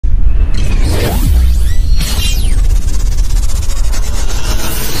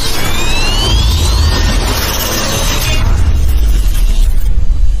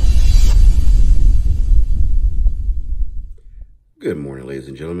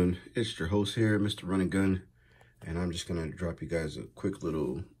gentlemen, it's your host here, Mr. Run and Gun, and I'm just gonna drop you guys a quick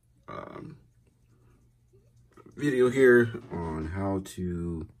little video here on how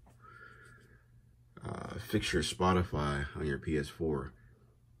to fix your Spotify on your PS4.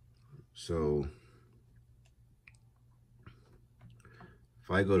 So if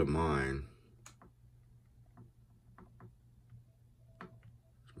I go to mine,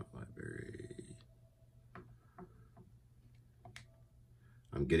 my library,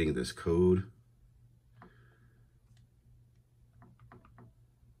 I'm getting this code.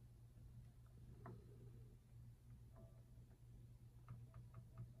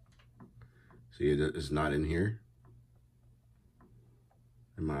 See, it's not in here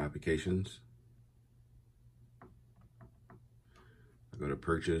in my applications. I go to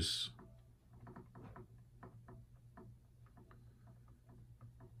purchase.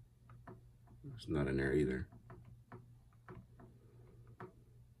 It's not in there either.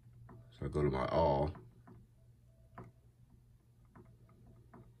 So I go to my all.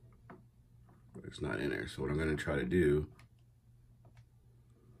 But it's not in there. So what I'm going to try to do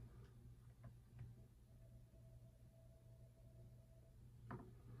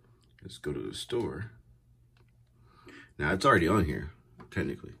is go to the store. Now it's already on here,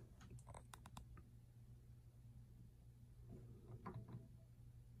 technically.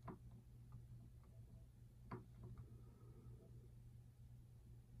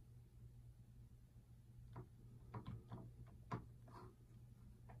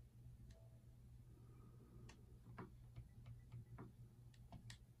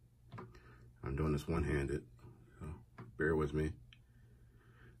 I'm doing this one-handed, so bear with me.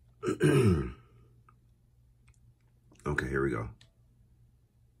 Okay, here we go.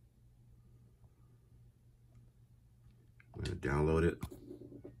 I'm gonna download it.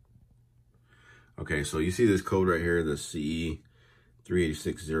 Okay, so you see this code right here, the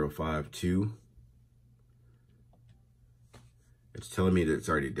CE-38605-2. It's telling me that it's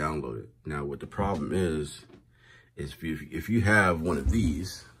already downloaded. Now, what the problem is if you have one of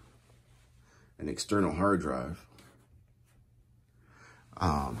these, an external hard drive,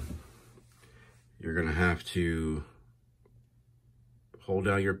 you're gonna have to hold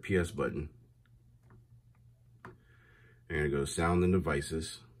down your PS button. You're gonna go to Sound and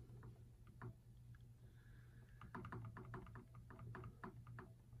Devices.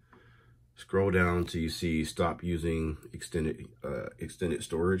 Scroll down till you see Stop Using Extended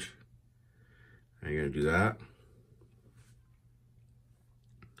Storage. And you're gonna do that.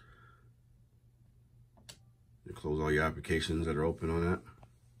 You close all your applications that are open on that.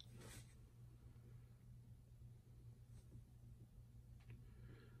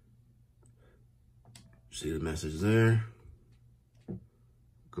 See the message there.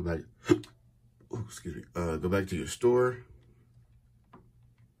 Go back. Oh, excuse me. Go back to your store.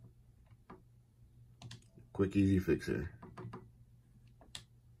 Quick, easy fix here.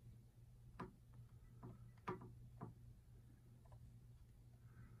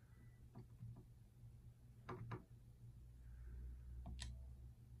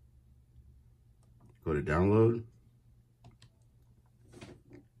 Go to download.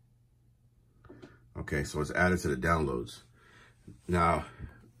 Okay, so it's added to the downloads. Now,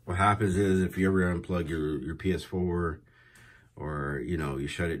 what happens is if you ever unplug your PS4, or you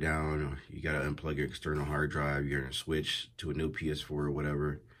shut it down, or you gotta unplug your external hard drive, you're gonna switch to a new PS4 or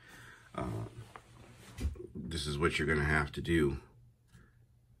whatever, this is what you're gonna have to do.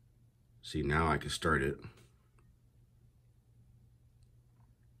 See, now I can start it.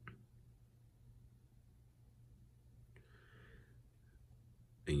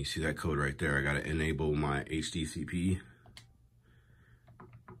 And you see that code right there. I gotta enable my HDCP.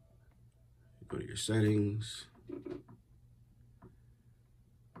 Go to your settings.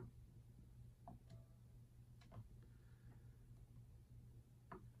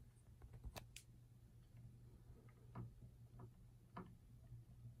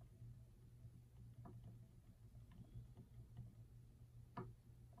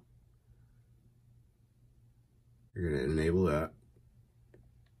 You're gonna enable that.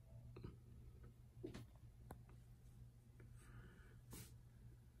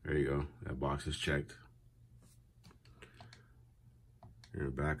 There you go, that box is checked. You're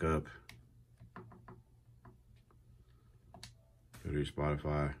gonna back up. Go to your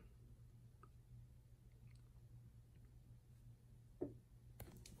Spotify.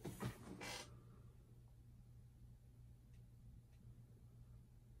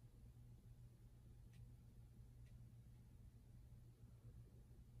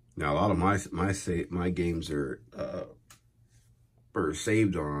 Now, a lot of my games are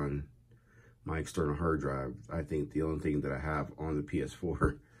saved on my external hard drive. I think the only thing that I have on the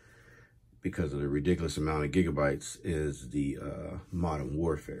PS4 because of the ridiculous amount of gigabytes, is the Modern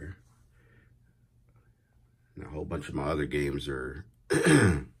Warfare. And a whole bunch of my other games are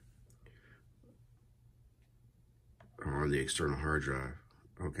on the external hard drive.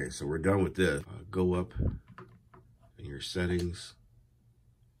 Okay, so we're done with this. Go up in your settings.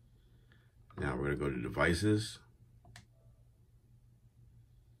 Now we're gonna go to devices.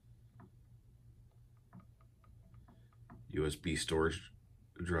 USB storage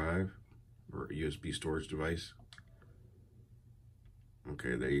drive or USB storage device.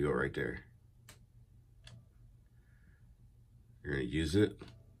 Okay, there you go, right there. You're gonna use it.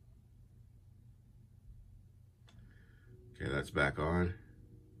 Okay, that's back on.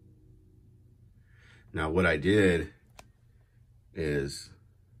 Now what I did is,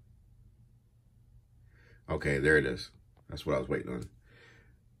 okay, there it is. That's what I was waiting on.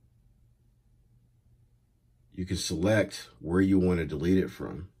 You can select where you want to delete it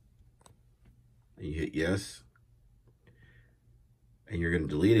from. And you hit yes. And you're going to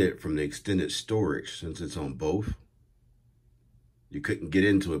delete it from the extended storage since it's on both. You couldn't get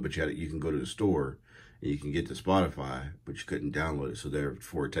into it, but you can go to the store and you can get to Spotify, but you couldn't download it. So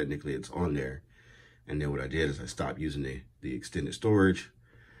therefore, technically it's on there. And then what I did is I stopped using the extended storage.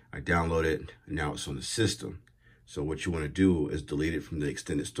 I download it, and now it's on the system. So what you want to do is delete it from the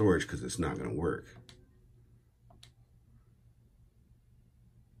extended storage because it's not going to work.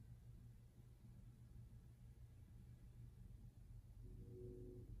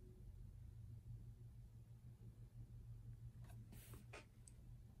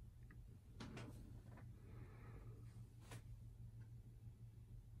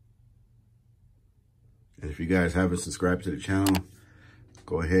 And if you guys haven't subscribed to the channel,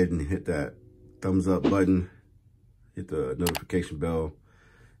 go ahead and hit that thumbs up button, hit the notification bell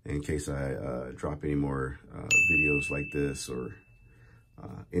in case I drop any more videos like this or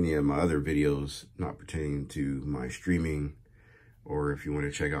any of my other videos not pertaining to my streaming, or if you want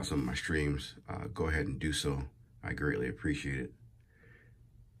to check out some of my streams, go ahead and do so. I greatly appreciate it.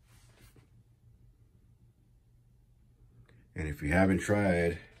 And if you haven't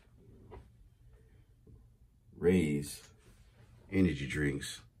tried Ray's energy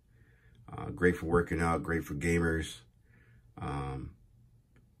drinks, great for working out, great for gamers.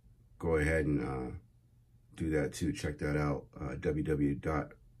 Go ahead and do that too. Check that out,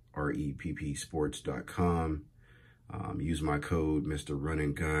 www.reppsports.com. Use my code Mr. Run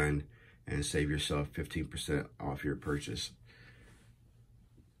and Gun and save yourself 15% off your purchase.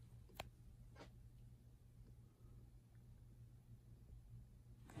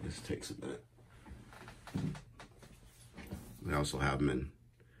 This takes a minute. They also have them in,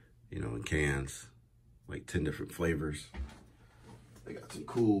 in cans, like 10 different flavors. They got some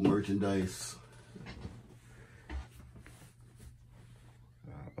cool merchandise,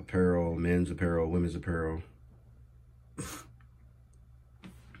 apparel, men's apparel, women's apparel.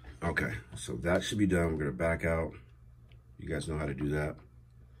 Okay, so that should be done. We're gonna back out. You guys know how to do that.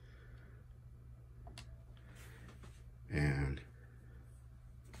 And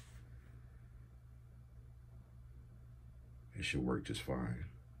it should work just fine.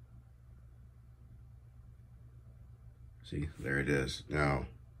 See, there it is. Now,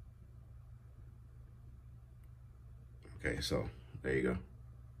 okay, so there you go. Of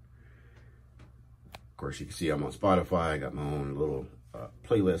course, you can see I'm on Spotify. I got my own little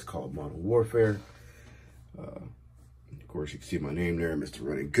playlist called Modern Warfare. Of course, you can see my name there, Mr.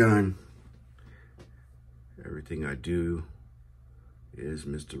 Run and Gun. Everything I do is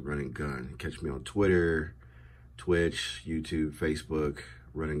Mr. Run and Gun. Catch me on Twitter, Twitch, YouTube, Facebook,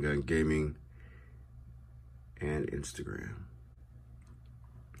 Run and Gun Gaming, and Instagram.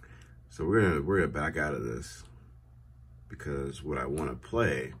 So we're gonna back out of this because what I want to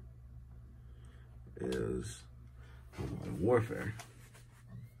play is Modern Warfare.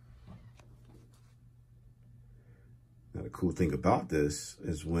 Now the cool thing about this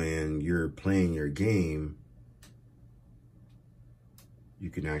is when you're playing your game,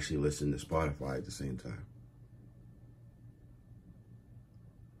 you can actually listen to Spotify at the same time.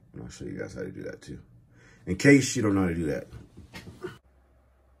 And I'll show you guys how to do that too, in case you don't know how to do that.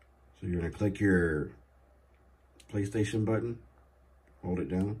 So you're gonna click your PlayStation button, hold it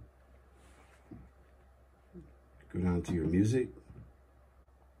down, go down to your music.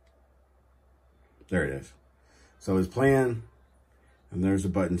 There it is. So it's playing, and there's the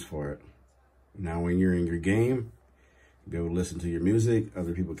buttons for it. Now when you're in your game, you'll be able to listen to your music.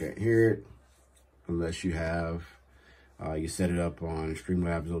 Other people can't hear it unless you have you set it up on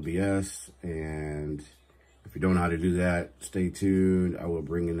Streamlabs OBS, and if you don't know how to do that, stay tuned. I will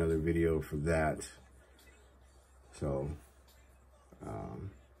bring another video for that. So,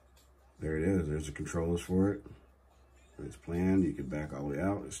 There it is. There's the controllers for it. It's planned. You can back all the way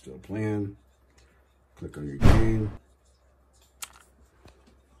out. It's still planned. Click on your gain.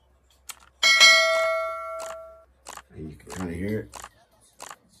 And you can kind of hear it.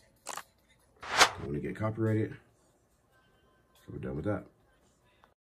 Don't want to get copyrighted. So we're done with that.